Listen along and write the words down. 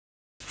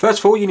First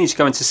of all, you need to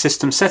go into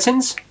System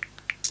Settings,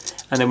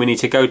 and then we need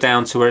to go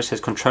down to where it says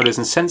Controllers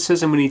and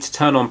Sensors, and we need to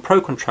turn on Pro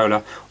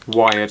Controller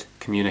Wired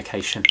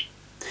Communication.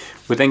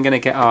 We're then going to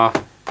get our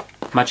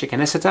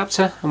Magic-NS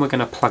adapter, and we're going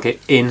to plug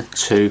it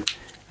into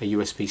a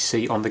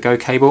USB-C on-the-go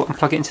cable and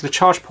plug it into the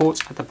charge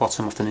port at the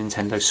bottom of the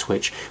Nintendo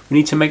Switch. We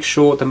need to make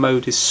sure the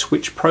mode is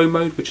Switch Pro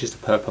mode, which is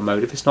the purple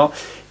mode. If it's not,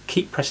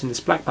 keep pressing this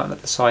black button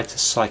at the side to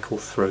cycle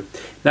through.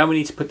 Now we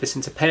need to put this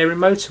into pairing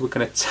mode, so we're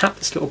going to tap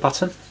this little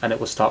button and it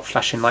will start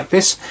flashing like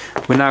this.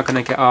 We're now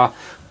going to get our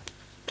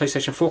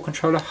PlayStation 4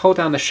 controller, hold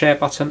down the share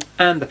button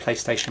and the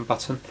PlayStation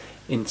button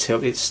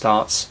until it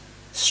starts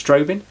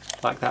strobing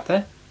like that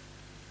there.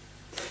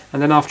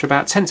 And then after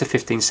about 10 to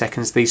 15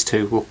 seconds, these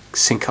two will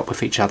sync up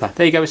with each other.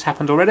 There you go, it's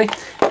happened already.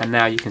 And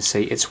now you can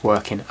see it's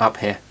working up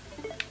here.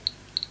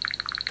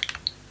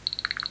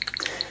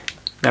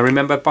 Now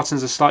remember,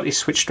 buttons are slightly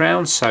switched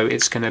around, so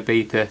it's going to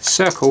be the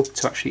circle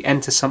to actually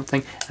enter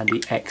something and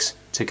the X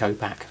to go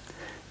back.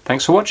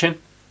 Thanks for watching.